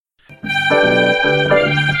Hi,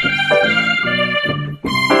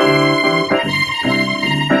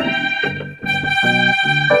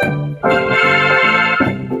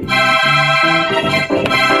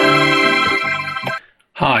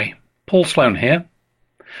 Paul Sloan here.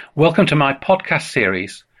 Welcome to my podcast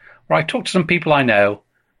series where I talk to some people I know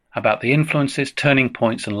about the influences, turning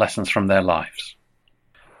points and lessons from their lives.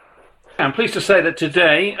 I'm pleased to say that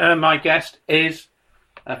today my guest is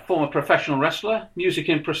a former professional wrestler, music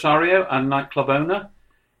impresario and nightclub owner,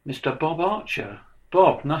 Mr. Bob Archer.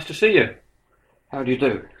 Bob, nice to see you. How do you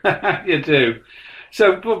do? You do.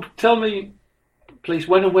 So, Bob, tell me, please,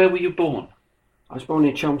 when and where were you born? I was born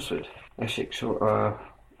in Chelmsford, Essex. All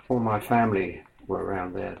my family were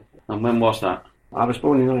around there. And when was that? I was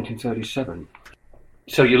born in 1937.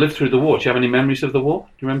 So you lived through the war. Do you have any memories of the war?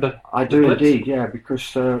 Do you remember? I do indeed, yeah,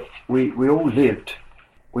 because we all lived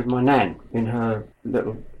with my nan in her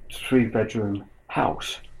little 3-bedroom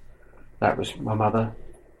house. That was my mother,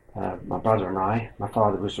 my brother and I. My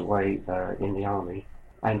father was away in the army,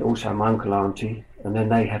 and also my uncle, auntie, and then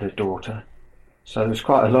they had a daughter. So there was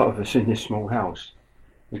quite a lot of us in this small house.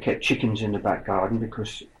 We kept chickens in the back garden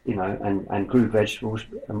because, you know, and grew vegetables,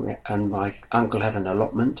 and my uncle had an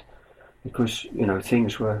allotment because, you know,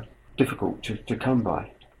 things were difficult to come by.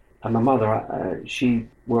 And my mother, she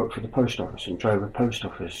worked for the post office and drove a post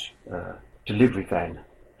office delivery van.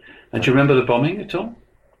 And do you remember the bombing at all?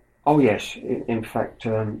 Oh yes, in fact,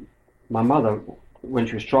 my mother, when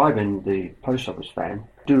she was driving the post office van,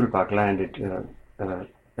 Doodlebug landed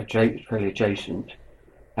fairly adjacent,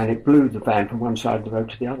 and it blew the van from one side of the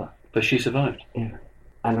road to the other. But she survived? Yeah.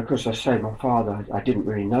 And of course, I say, my father, I didn't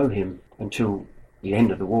really know him until the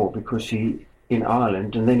end of the war because he, in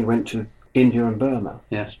Ireland, and then he went to India and Burma.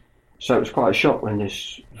 Yes. So it was quite a shock when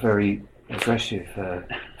this very aggressive,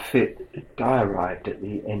 fit guy arrived at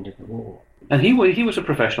the end of the war. And he was a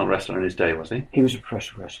professional wrestler in his day, was he? He was a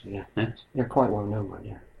professional wrestler, yeah. Yes. Yeah, quite well known one,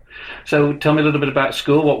 yeah. So tell me a little bit about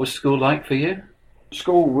school. What was school like for you?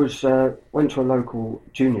 School was, went to a local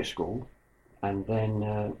junior school and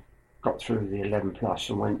then got through the 11 plus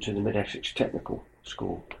and went to the Mid-Essex Technical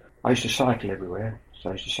School. I used to cycle everywhere, so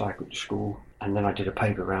I used to cycle to school, and then I did a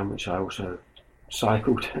paper round which I also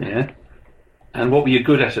cycled. Yeah. And what were you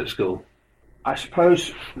good at school? I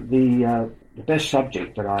suppose the best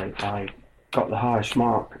subject that I got the highest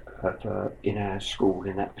mark of, in our school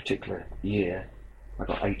in that particular year, I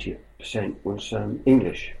got 80%, was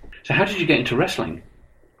English. So how did you get into wrestling?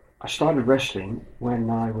 I started wrestling when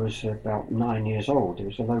I was about 9 years old. There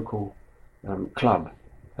was a local club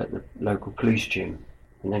at the local police gym,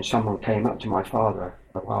 and then someone came up to my father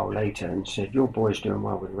a while later and said, "Your boy's doing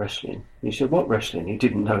well with wrestling." And he said, "What wrestling?" He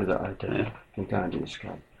didn't know that I'd been going to this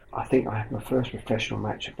club. I think I had my first professional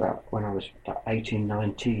match about when I was about 18,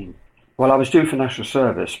 19. Well, I was due for national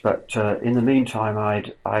service, but in the meantime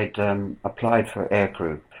I'd applied for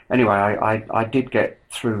aircrew. Anyway, I did get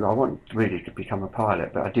through. I wanted really to become a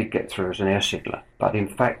pilot, but I did get through as an air signaller. But in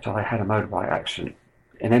fact, I had a motorbike accident.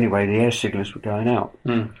 And anyway, the air signallers were going out.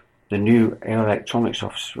 Mm. The new air electronics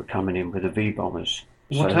officers were coming in with the V-bombers.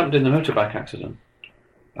 What happened in the motorbike accident?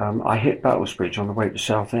 I hit Battlesbridge on the way to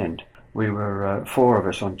Southend. We were 4 of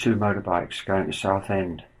us on 2 motorbikes going to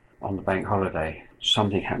Southend on the bank holiday.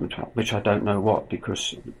 Something happened, which I don't know what,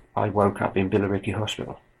 because I woke up in Billericay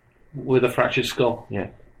Hospital. With a fractured skull? Yeah.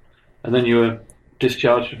 And then you were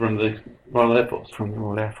discharged from the Royal Air Force? From the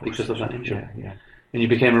Royal Air Force. Because of that injury? Yeah. And you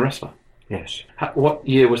became a wrestler? Yes. What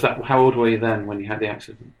year was that? How old were you then when you had the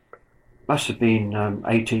accident? Must have been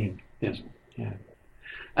 18. Yes. Yeah.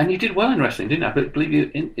 And you did well in wrestling, didn't you? I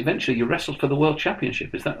believe eventually you wrestled for the World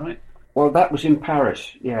Championship, is that right? Well, that was in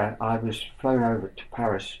Paris, yeah. I was flown over to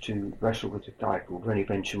Paris to wrestle with a guy called René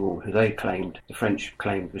Benchoul, who the French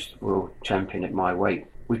claimed was the world champion at my weight.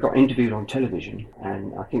 We got interviewed on television,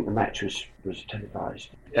 and I think the match was televised.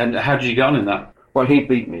 And how did you get on in that? Well, he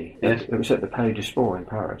beat me. Yes. It was at the Palais des Sports in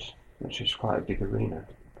Paris, which is quite a big arena.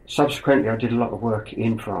 Subsequently, I did a lot of work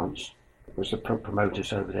in France. It was the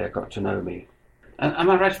promoters over there got to know me. And am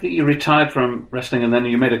I right that you retired from wrestling and then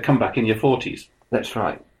you made a comeback in your 40s? That's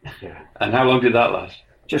right, yeah. And how long did that last?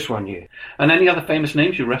 Just 1 year. And any other famous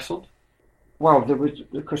names you wrestled? Well, there was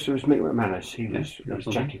Mick McManus. He was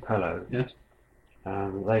Jackie Pello. Yes.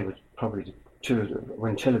 They were probably the 2 of them.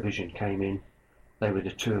 When television came in, they were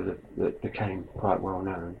the 2 of them that became quite well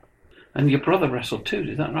known. And your brother wrestled too,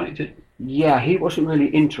 is that right? Yeah, he wasn't really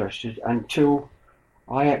interested until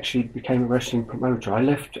I actually became a wrestling promoter. I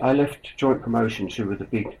left Joint Promotions, who were the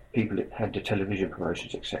big people that had the television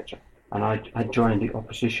promotions, etc. And I joined the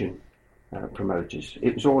opposition promoters.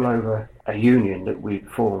 It was all over a union that we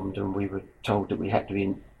formed, and we were told that we had to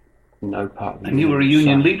be no part of the And you were a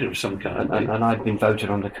union side. leader of some kind. And I'd been voted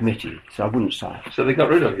on the committee, so I wouldn't sign. So they got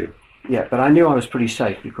rid of you. Yeah, but I knew I was pretty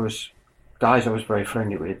safe because guys I was very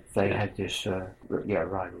friendly with, they had this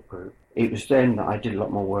rival group. It was then that I did a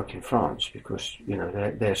lot more work in France because, you know,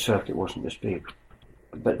 their circuit wasn't as big.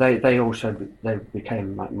 But they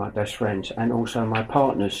became my best friends and also my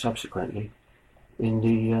partners subsequently in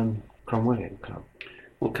the Cromwellian Club.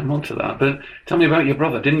 We'll come on to that. But tell me about your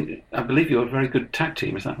brother. I believe you were a very good tag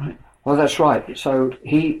team, is that right? Well, that's right. So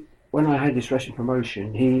when I had this wrestling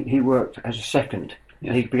promotion, he worked as a second.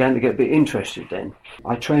 Yeah. He began to get a bit interested then.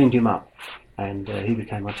 I trained him up and he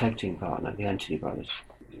became my tag team partner, the Anthony brothers.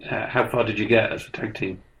 How far did you get as a tag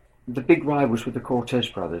team? The big rivals were the Cortez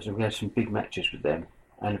brothers, and we had some big matches with them.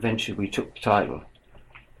 And eventually we took the title.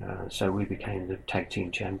 So we became the tag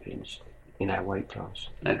team champions in our weight class.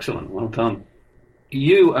 Excellent, well done.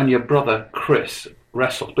 You and your brother Chris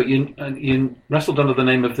wrestled, but you wrestled under the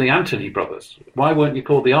name of the Anthony brothers. Why weren't you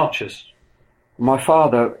called the Archers? My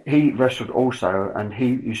father, he wrestled also, and he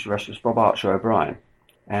used to wrestle as Bob Archer O'Brien.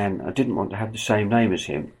 And I didn't want to have the same name as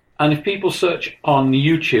him. And if people search on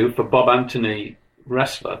YouTube for Bob Anthony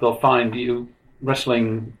wrestler, they'll find you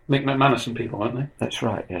wrestling Mick McManus and people, won't they? That's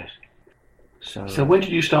right, yes. So when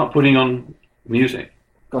did you start putting on music?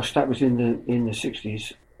 Gosh, that was in the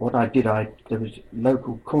 60s. What I did, there was a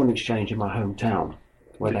local corn exchange in my hometown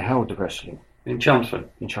where they held the wrestling. In Chelmsford?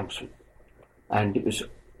 In Chelmsford. And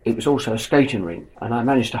it was also a skating rink, and I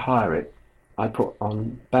managed to hire it. I put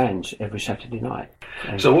on bands every Saturday night.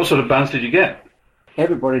 So what sort of bands did you get?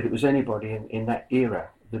 Everybody that was anybody in that era.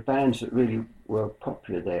 The bands that really were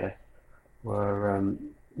popular there were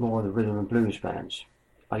more the rhythm and blues bands.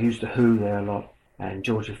 I used The Who there a lot, and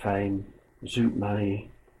Georgia Fame, Zoot Money.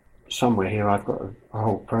 Somewhere here I've got a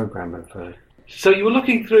whole program of... So you were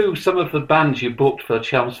looking through some of the bands you booked for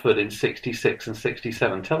Chelmsford in 66 and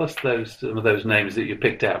 67. Tell us some of those names that you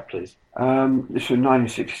picked out, please. This was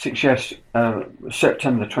 1966, yes.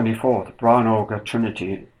 September the 24th, Brian Auger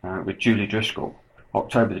Trinity with Julie Driscoll.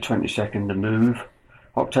 October the 22nd, The Move.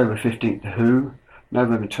 October 15th, The Who.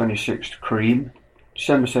 November 26th, Cream.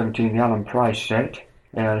 December 17th, the Alan Price set.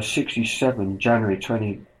 67, January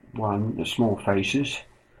 21, The Small Faces.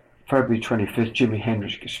 February 25th, Jimi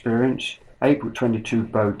Hendrix Experience. April 22,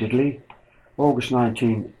 Bo Diddley. August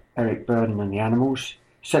 19, Eric Burdon and the Animals.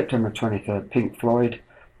 September 23rd, Pink Floyd.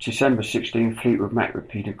 December 16th, Fleetwood Mac with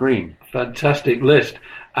Peter Green. Fantastic list.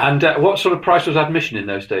 And what sort of price was admission in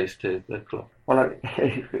those days to the club? Well,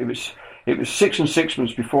 it was 6 and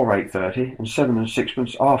sixpence before 8:30 and 7 and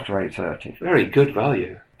sixpence after 8:30. Very good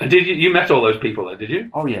value. And did you met all those people there? Did you?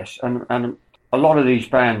 Oh yes, and a lot of these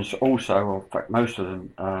bands also, or in fact most of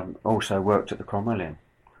them, also worked at the Cromwellian.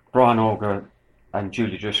 Brian Auger and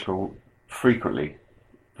Julie Driscoll frequently,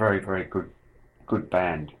 very very good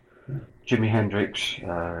band. Jimi Hendrix,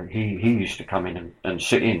 he used to come in and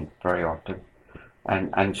sit in very often,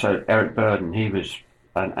 and so Eric Burdon, he was,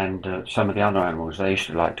 and some of the other Animals, they used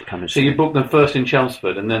to like to come and. So you booked them first in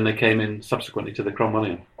Chelmsford, and then they came in subsequently to the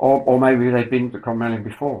Cromwellian, or maybe they'd been to the Cromwellian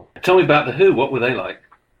before. Tell me about the Who. What were they like?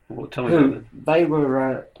 Tell me about them. They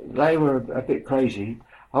were a bit crazy.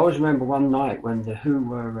 I always remember one night when the Who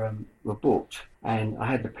were booked, and I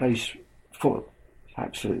had the place full,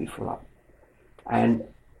 absolutely full up, and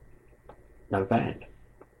no band,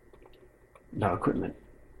 no equipment.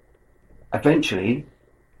 Eventually,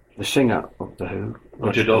 the singer of the Who,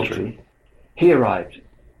 Roger Daltrey, he arrived.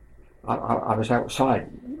 I was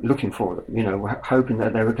outside looking for them, hoping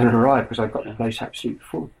that they were going to arrive because I got the place absolutely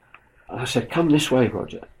full. And I said, "Come this way,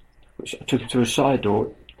 Roger," which I took him to a side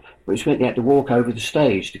door, which meant he had to walk over the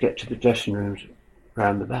stage to get to the dressing rooms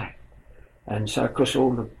round the back. And so, of course,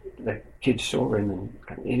 all the kids saw him,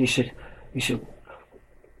 and he said,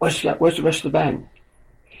 Where's the rest of the band?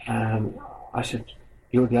 I said,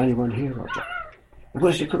 "You're the only one here, Roger."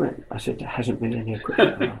 "Where's the equipment?" I said, "There hasn't been any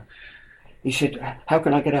equipment." He said, "How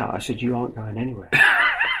can I get out?" I said, "You aren't going anywhere."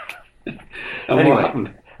 Anyway, what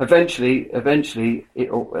happened? Eventually,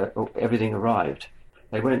 everything arrived.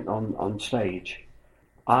 They went on stage.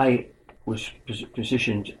 I was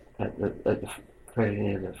positioned at the very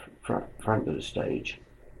near the front of the stage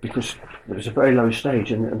because there was a very low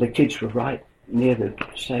stage, and the kids were right near the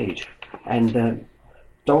stage, and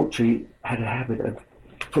Daltrey had a habit of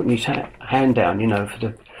putting his hand down,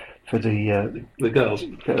 for the girls.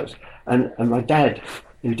 And my dad,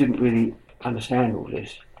 who didn't really understand all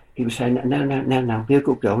this, he was saying, "No, be a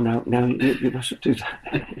good girl. No, you mustn't do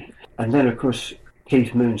that." And then, of course,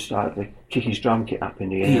 Keith Moon started to kick his drum kit up in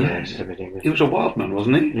the air and everything. He was a wild man,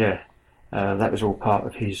 wasn't he? Yeah, that was all part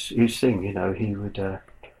of his thing. He would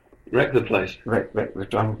wreck the place. Wreck the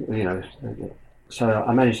drum. So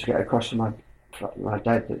I managed to get across to my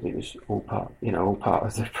dad that it was all part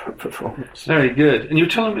of the performance. Very good. And you were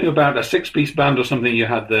telling me about a six-piece band or something you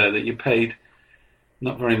had there that you paid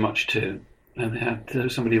not very much to, and they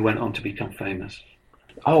had somebody who went on to become famous.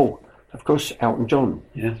 Oh, of course, Elton John.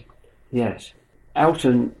 Yes. Yes.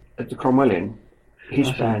 Elton at the Cromwellian,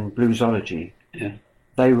 his band Bluesology. Yeah.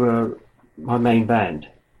 They were my main band.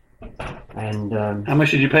 And how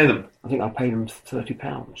much did you pay them? I think I paid them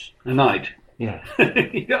 £30 a night. Yeah.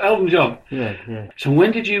 You got Elton John. Yeah. So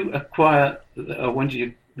when did you acquire? When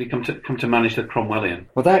did you come to manage the Cromwellian?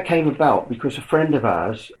 Well, that came about because a friend of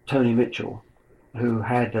ours, Tony Mitchell, who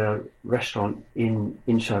had a restaurant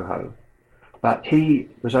in Soho, but he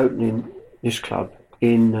was opening this club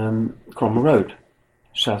in Cromwell Road,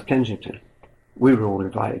 South Kensington. We were all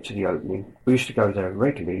invited to the opening. We used to go there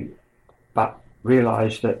regularly, but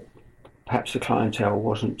realised that perhaps the clientele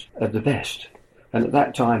wasn't of the best. And at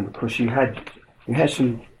that time, of course, you had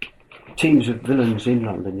some teams of villains in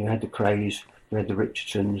London. You had the Krays, you had the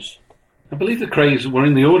Richardsons. I believe the Krays were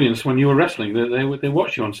in the audience when you were wrestling. They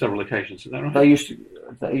watched you on several occasions. Is that right? They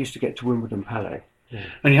used to get to Wimbledon Palais. Yeah.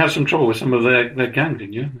 And you had some trouble with some of their gang,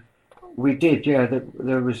 didn't you? We did, yeah.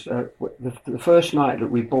 There was the first night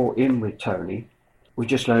that we bought in with Tony. We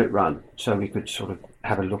just let it run so we could sort of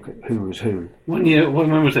have a look at who was who.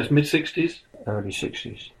 When was this? Mid-60s? Early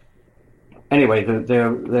 60s. Anyway,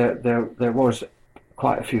 there was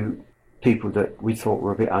quite a few people that we thought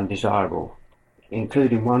were a bit undesirable,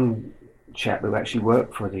 including one chap who actually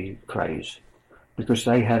worked for the Krays, because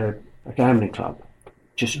they had a gambling club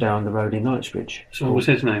just down the road in Knightsbridge. So what was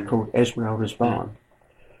his name? Called Esmeralda's Barn.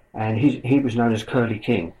 And he was known as Curly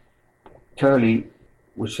King. Curly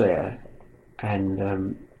was there,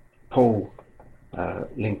 and Paul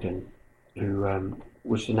Lincoln, who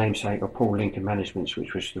was the namesake of Paul Lincoln Managements,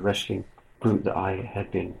 which was the wrestling group that I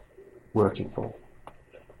had been working for.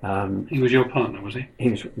 He was your partner, was he? He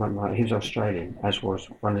was Australian, as was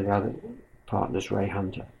one of the other partners, Ray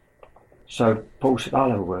Hunter. So Paul said, I'll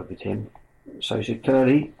have a word with him. So he said,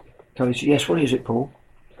 Curly said, yes, what is it, Paul?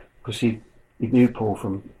 Because he knew Paul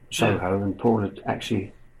from Soho, and Paul had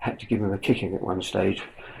actually had to give him a kicking at one stage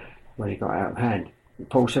when he got out of hand. And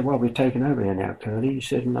Paul said, well, we've taken over here now, Curly. He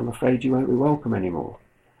said, and I'm afraid you won't be welcome anymore.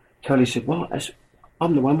 Curly said, what?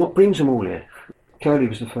 I'm the one what brings them all here. Curly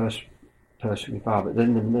was the first person we barred, but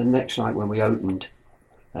then the next night when we opened,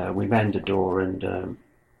 we manned the door, and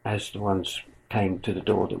as the ones came to the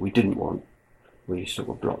door that we didn't want, we sort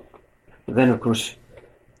of blocked. But then, of course,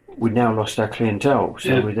 we'd now lost our clientele,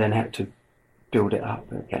 so we then had to build it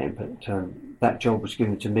up again. But that job was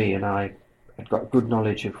given to me, and I had got good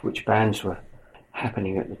knowledge of which bands were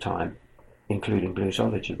happening at the time, including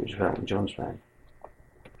Bluesology, which was Elton John's band.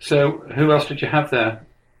 So who else did you have there?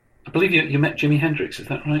 I believe you met Jimi Hendrix, is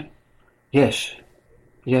that right? Yes.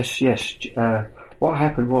 What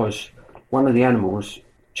happened was, one of the Animals,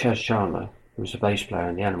 Chas Chandler, who was the bass player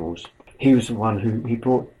in the Animals, he was the one he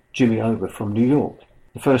brought Jimmy over from New York.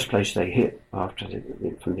 The first place they hit after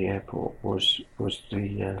from the airport was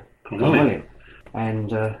the Cromwellian.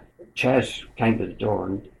 And Chas came to the door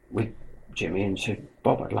and with Jimmy and said,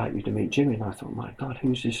 Bob, I'd like you to meet Jimmy. And I thought, my God,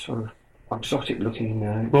 who's this sort of exotic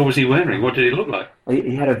looking... what was he wearing? What did he look like?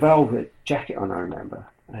 He had a velvet jacket on, I remember.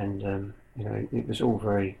 And, it was all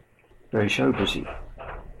very, very show busy.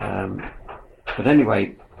 But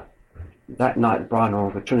anyway, that night, Brian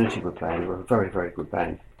Orr, the Trinity were playing. They were a very, very good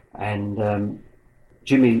band. And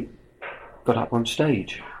Jimmy got up on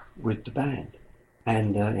stage with the band,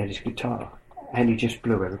 and he had his guitar, and he just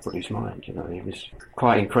blew everybody's mind. He was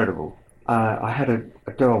quite incredible. I had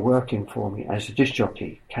a girl working for me as a disc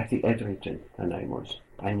jockey, Kathy Etherington, her name was,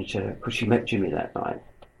 and because she met Jimmy that night,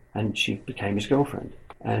 and she became his girlfriend,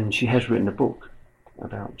 and she has written a book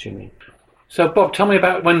about Jimmy. So, Bob, tell me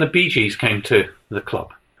about when the Bee Gees came to the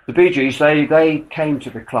club. The Bee Gees, they came to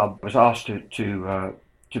the club, was asked to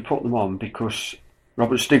put them on because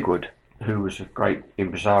Robert Stigwood, who was a great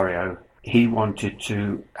impresario, he wanted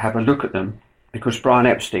to have a look at them because Brian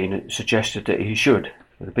Epstein suggested that he should,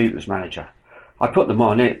 the Beatles manager. I put them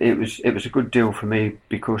on. It was a good deal for me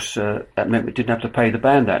because that meant we didn't have to pay the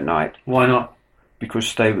band that night. Why not?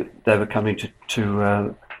 Because they were coming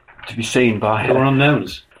to be seen by... They were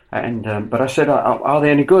unknowns. And but I said, are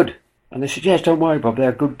they any good? And they said, yes, don't worry, Bob, they're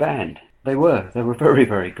a good band. They were very,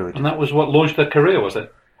 very good. And that was what launched their career, was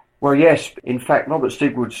it? Well, yes. In fact, Robert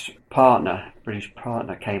Stigwood's partner, British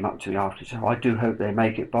partner, came up to me after and said, I do hope they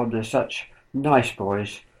make it, Bob. They're such nice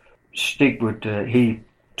boys. Stigwood, he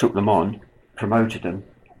took them on, promoted them,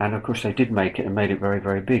 and of course they did make it and made it very,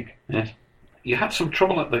 very big. Yes. You had some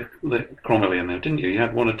trouble at the Cromwellian, though, didn't you? You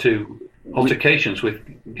had one or two altercations with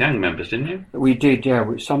gang members, didn't you? We did, yeah,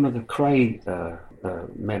 with some of the Cray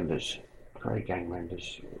members, Cray gang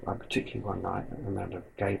members. Particularly one night, I remember,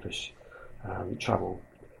 gave us trouble.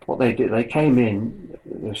 What they did, they came in,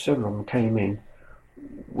 several of them came in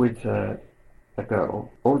with a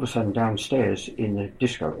girl. All of a sudden downstairs in the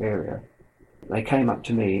disco area, they came up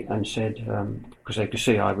to me and said, because they could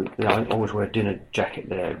see I always wear a dinner jacket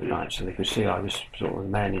there every night, so they could see I was sort of the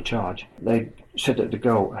man in charge. They said that the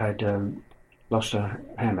girl had lost her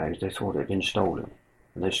handbags. They thought it had been stolen,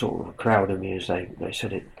 and they sort of crowded me as they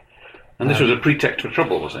said it. And this was a pretext for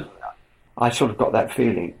trouble, was it? I sort of got that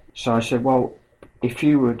feeling. So I said, well, if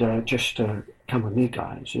you would just come with me,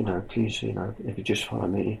 guys, please, if you just follow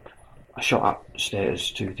me. I shot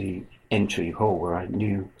upstairs to the entry hall where I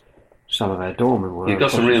knew some of our doormen were. You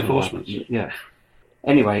got some reinforcements. Yeah.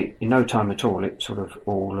 Anyway, in no time at all, it sort of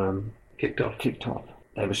all kicked off.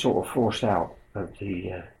 They were sort of forced out of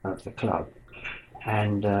the club,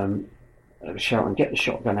 and they were shouting, "Get the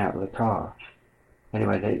shotgun out of the car!"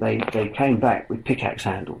 Anyway, they came back with pickaxe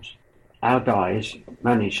handles. Our guys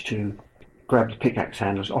managed to grab the pickaxe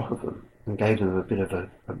handles off of them and gave them a bit of a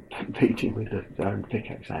beating with their own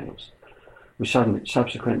pickaxe handles. We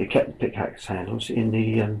subsequently kept the pickaxe handles in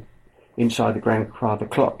the inside the grandfather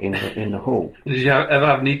clock in the hall. Did you ever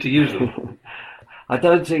have need to use them? I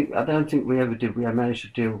don't think we ever did. We managed to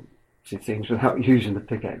deal with things without using the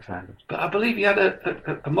pickaxe handles. But I believe you had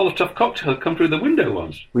a Molotov cocktail come through the window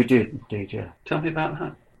once. We did indeed, yeah. Tell me about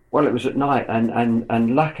that. Well, it was at night,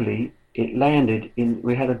 and luckily it landed in.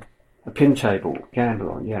 We had a pin table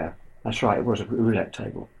gamble on. Yeah, that's right. It was a roulette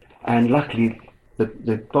table, and luckily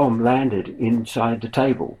the bomb landed inside the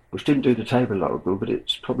table, which didn't do the table a lot of good, but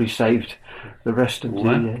it's probably saved the rest of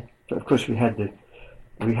the. But of course, we had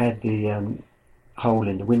the hole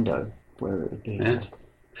in the window where it would be. Yeah.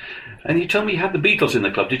 And you told me you had the Beatles in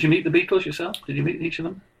the club. Did you meet the Beatles yourself? Did you meet each of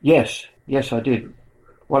them? Yes, I did.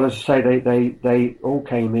 Well, as I say, they all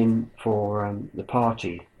came in for the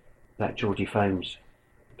party that Georgie Fame's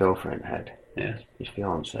girlfriend had. Yes. His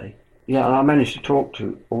fiancée. Yeah, and I managed to talk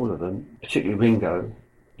to all of them, particularly Ringo,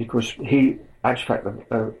 because he, actually,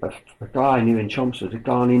 a guy I knew in Chelmsford had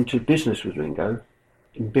gone into business with Ringo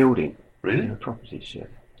in building. Really? Properties, yeah.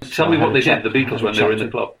 Tell me what they did, the Beatles, when they were in the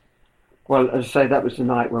club. Well, as I say, that was the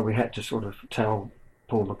night where we had to sort of tell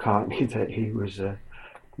Paul McCartney that he was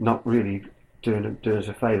not really doing us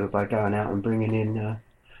a favour by going out and bringing in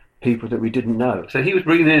people that we didn't know. So he was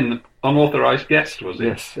bringing in unauthorised guests, was he?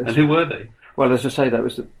 Yes. And who were they? Well, as I say, that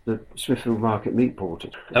was the Smithfield Market meat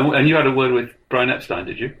porters. And you had a word with Brian Epstein,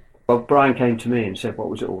 did you? Well, Brian came to me and said, what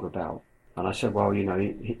was it all about? And I said, well,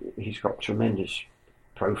 he's got tremendous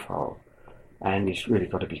profile, and he's really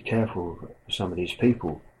got to be careful with some of these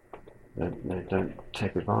people. They don't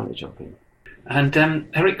take advantage of him. And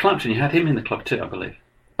Eric Clapton, you had him in the club too, I believe.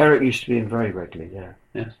 Eric used to be in very regularly, yeah.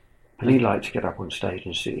 Yes. And he liked to get up on stage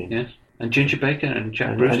and sit in. Yes. And Ginger Baker and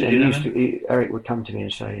Jack Bruce, did you know Eric would come to me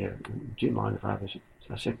and say, do you mind if I was...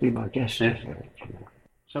 I said, be my guest. Yes. Eric,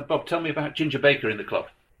 So, Bob, tell me about Ginger Baker in the club.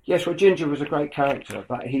 Yes, well, Ginger was a great character,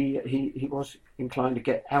 but he was inclined to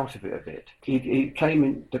get out of it a bit. He came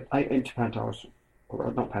into Pantiles,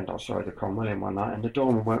 or not Pantiles, sorry, the Cromwell in one night, and the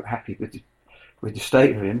doormen weren't happy with the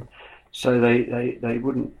state of him, so they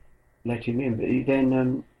wouldn't let him in. But he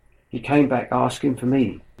then he came back asking for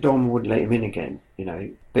me. The doorman wouldn't let him in again,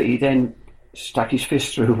 But he then stuck his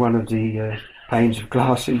fist through one of the panes of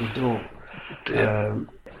glass in the door. Yeah.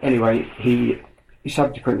 Anyway, he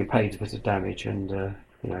subsequently paid for the damage, and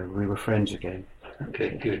we were friends again.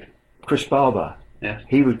 Okay, good. Chris Barber, yes.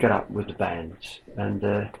 He would get up with the bands,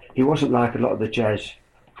 and he wasn't like a lot of the jazz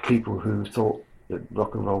people who thought that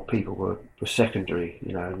rock and roll people were secondary,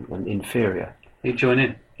 and inferior. He'd join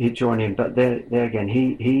in. He'd join in, but there again,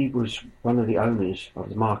 he was one of the owners of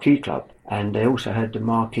the Marquee Club, and they also had the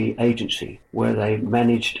Marquee Agency, where they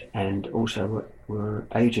managed and also were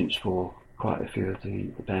agents for quite a few of the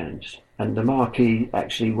bands. And the Marquee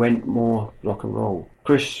actually went more rock and roll.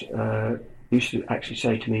 Chris used to actually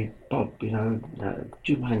say to me, Bob, do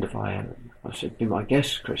you mind if I said, be my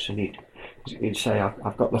guest, Chris? And he'd say,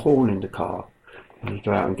 I've got the horn in the car. And he'd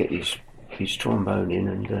go out and get his trombone in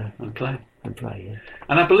and play. Yeah.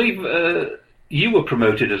 And I believe you were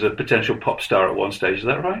promoted as a potential pop star at one stage, is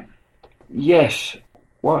that right? Yes.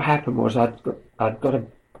 What happened was I'd got a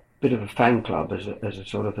bit of a fan club as a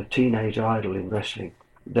sort of a teenage idol in wrestling.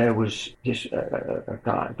 There was this a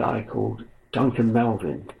guy called Duncan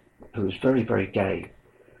Melvin, who was very, very gay,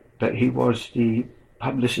 but he was the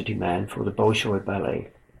publicity man for the Bolshoi Ballet.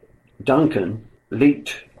 Duncan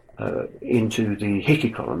leaked into the Hickey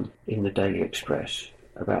column in the Daily Express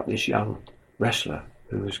about this young wrestler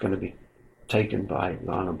who was going to be taken by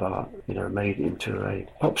Lionel Bart, made into a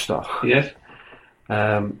pop star. Yes.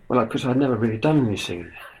 Well, because I'd never really done any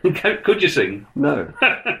singing. Could you sing? No.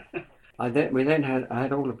 I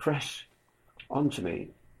had all the press onto me,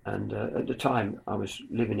 and at the time I was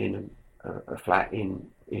living in a flat in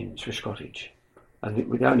Swiss Cottage,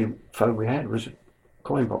 and the only phone we had was a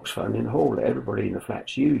coin box phone in the hall that everybody in the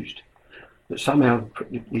flats used. But somehow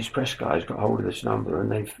these press guys got hold of this number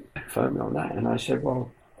and they phoned me on that, and I said,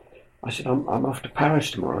 I'm off to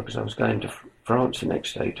Paris tomorrow because I was going to France the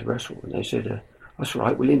next day to wrestle, and they said, that's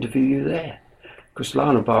right, we'll interview you there, because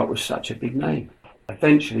Lionel Bart was such a big name.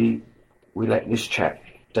 Eventually, we let this chap,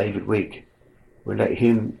 David Wigg,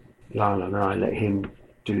 Lionel and I let him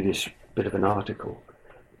do this bit of an article,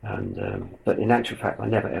 and but in actual fact, I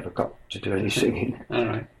never ever got to do any singing. All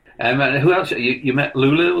right. And who else? You met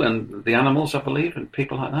Lulu and the Animals, I believe, and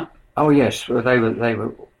people like that. Oh yes, well, they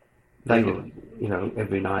were,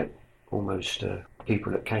 every night almost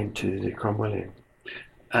people that came to the Cromwellian.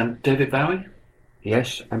 And David Bowie?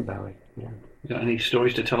 Yes, and Bowie. Yeah. You got any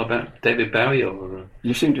stories to tell about David Bowie? Or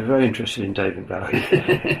you seem to be very interested in David Bowie.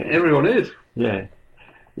 Everyone is. Yeah.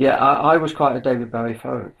 I was quite a David Bowie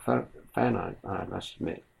fan. I must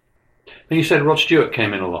admit. And you said Rod Stewart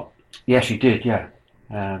came in a lot. Yes, he did. Yeah.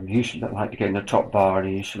 He used to like to get in the top bar, and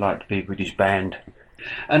he used to like to be with his band.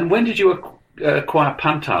 And when did you acquire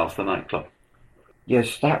Pantiles, the nightclub?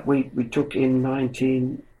 Yes, that we took in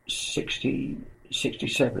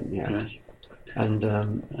 1967. Yeah. Right.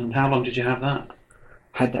 And how long did you have that?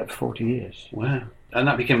 Had that for 40 years. Wow. And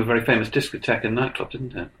that became a very famous discotheque and nightclub,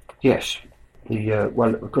 didn't it? Yes.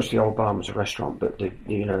 Well, of course, the old barn was a restaurant, but the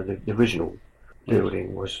original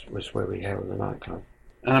building was where we held the nightclub.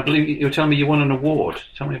 And I believe you were telling me you won an award.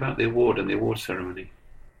 Tell me about the award and the award ceremony.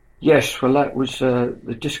 Yes, well, that was the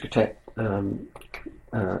Discotheque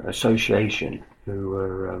Association, who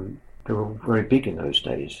were very big in those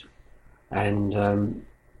days, and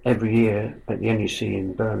every year at the NEC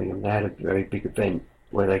in Birmingham, they had a very big event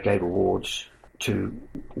where they gave awards to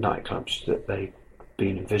nightclubs that they'd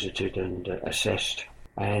been and visited and assessed.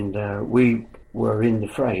 And we were in the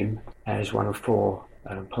frame as one of four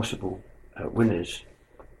possible winners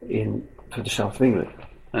for the South of England.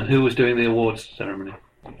 And who was doing the awards ceremony?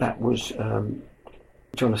 That was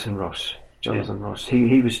Jonathan Ross. Ross.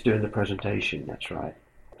 He was doing the presentation, that's right.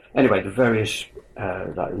 Anyway, the various,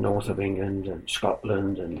 like the north of England and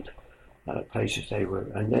Scotland and places they were,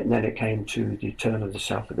 and then it came to the turn of the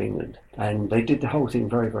south of England, and they did the whole thing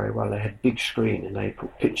very, very well. They had a big screen and they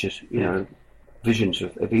put pictures, visions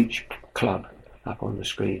of each club up on the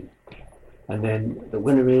screen. And then the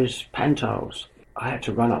winner is Pantiles. I had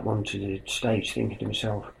to run up onto the stage thinking to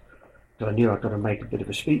myself that I knew I'd got to make a bit of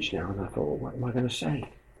a speech now, and I thought, well, what am I going to say?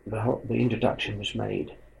 The introduction was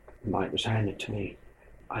made, the mic was handed to me.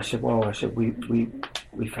 I said,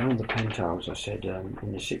 we found the Pantiles, I said,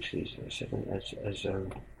 in the 60s, I said, as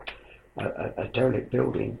a derelict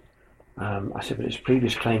building. I said, but its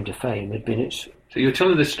previous claim to fame had been its... So you were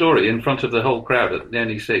telling this story in front of the whole crowd at the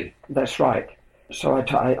NEC? That's right. So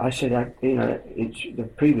I said, it's the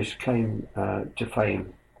previous claim to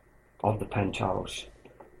fame of the Pantiles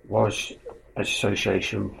was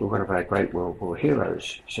association with one of our great World War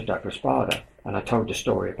heroes, Sir Douglas Bader. And I told the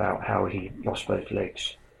story about how he lost both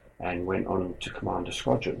legs and went on to command a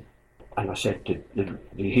squadron. And I said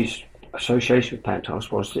his association with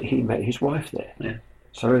Pantiles was that he met his wife there. Yeah.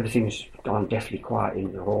 So everything's gone deathly quiet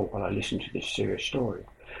in the hall while I listen to this serious story.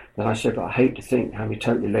 Then I said, but I hate to think how many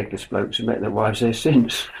totally legless blokes have met their wives there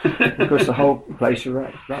since, because the whole place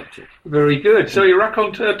erupted. Very good. So you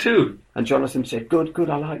raconteur too. And Jonathan said, good,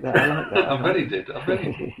 I like that. I bet he did.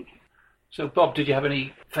 So, Bob, did you have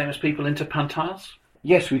any famous people into Pantiles?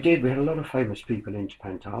 Yes, we did. We had a lot of famous people into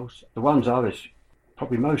Pantiles. The ones I was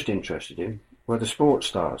probably most interested in were the sports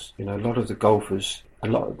stars. A lot of the golfers,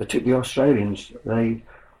 particularly Australians, they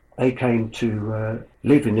came to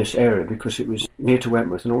live in this area because it was near to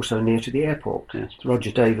Wentworth and also near to the airport. Yes.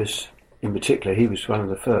 Roger Davis, in particular, he was one of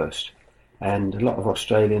the first. And a lot of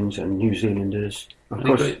Australians and New Zealanders.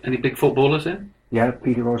 Any big footballers in? Yeah,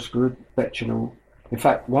 Peter Osgood, Bechamel. In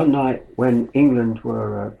fact, one night when England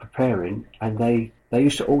were preparing, and they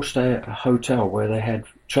used to all stay at a hotel where they had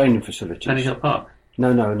training facilities. Penny Hill Park?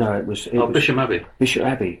 No, it was Bishop Abbey. Bishop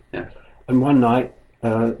Abbey. Yeah. And one night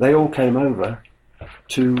they all came over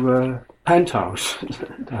to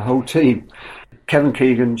Pantiles, the whole team. Kevin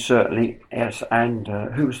Keegan certainly, yes, and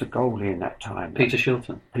who was the goalie in that time? Peter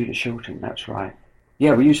Shilton. Peter Shilton, that's right.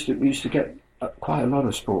 Yeah, we used to get quite a lot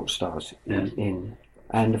of sports stars in.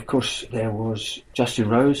 And of course, there was Justin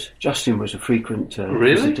Rose. Justin was a frequent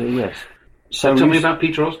really? visitor, yes. So tell me about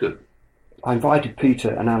Peter Osgood. I invited Peter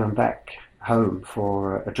and Alan back home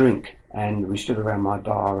for a drink, and we stood around my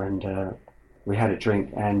bar and we had a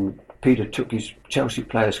drink, and Peter took his Chelsea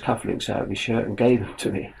player's cufflinks out of his shirt and gave them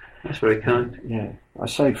to me. That's very kind. Yeah, I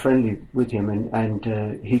stayed friendly with him, and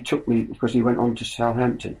he took me because he went on to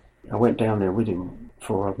Southampton. I went down there with him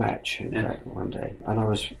for a match one day, and I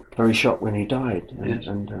was very shocked when he died,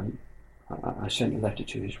 and I sent a letter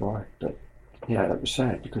to his wife. But yeah, that was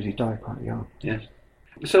sad because he died quite young. Yes.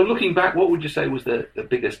 So looking back, what would you say was the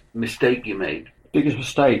biggest mistake you made? Biggest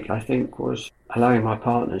mistake, I think, was allowing my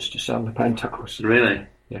partners to sell the penthouse. Really?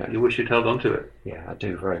 Yeah. You wish you'd held on to it? Yeah, I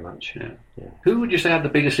do very much. Yeah. Yeah. Who would you say had the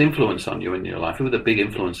biggest influence on you in your life? Who were the big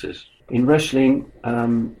influences? In wrestling,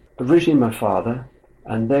 originally my father,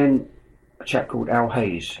 and then a chap called Al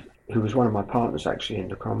Hayes, who was one of my partners actually in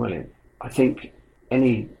the Cromwellian. I think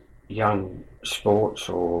any young sports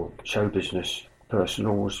or show business person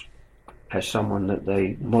always has someone that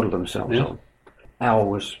they model themselves on. Al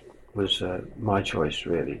was my choice,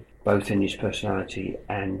 really, both in his personality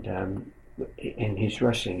and in his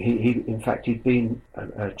wrestling. He in fact, he'd been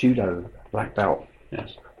a judo black belt,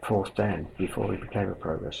 fourth dan, before he became a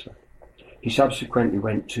pro wrestler. He subsequently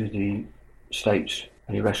went to the States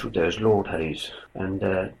and he wrestled there as Lord Hayes. And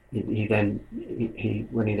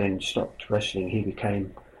when he then stopped wrestling, he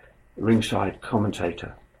became ringside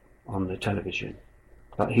commentator on the television.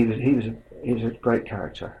 But he was a great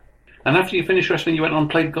character. And after you finished wrestling, you went on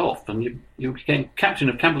and played golf, and you became captain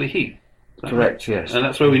of Camberley Heath. Correct, right? Yes. And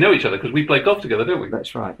that's where we know each other, because we play golf together, don't we?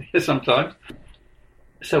 That's right. Sometimes.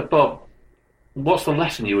 So, Bob, what's the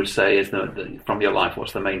lesson you would say is from your life?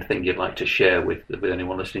 What's the main thing you'd like to share with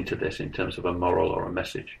anyone listening to this in terms of a moral or a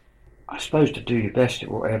message? I suppose to do your best at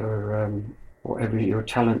whatever your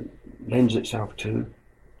talent lends itself to.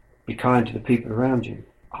 Be kind to the people around you.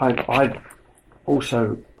 I've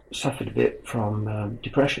also suffered a bit from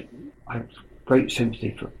depression. I have great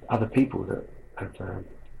sympathy for other people that have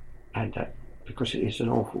had that, because it is an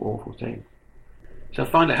awful, awful thing. So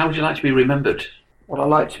find out, how would you like to be remembered? Well,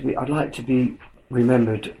 I'd like to be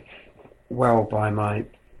remembered well by my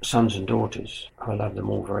sons and daughters. I love them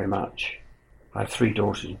all very much. I have 3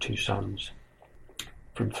 daughters and 2 sons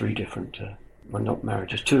from 3 different, not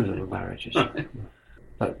marriages. 2 of them are marriages.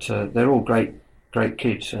 But they're all great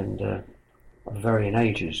kids and of varying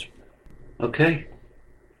ages. Okay.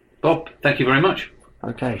 Bob, thank you very much.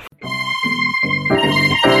 Okay.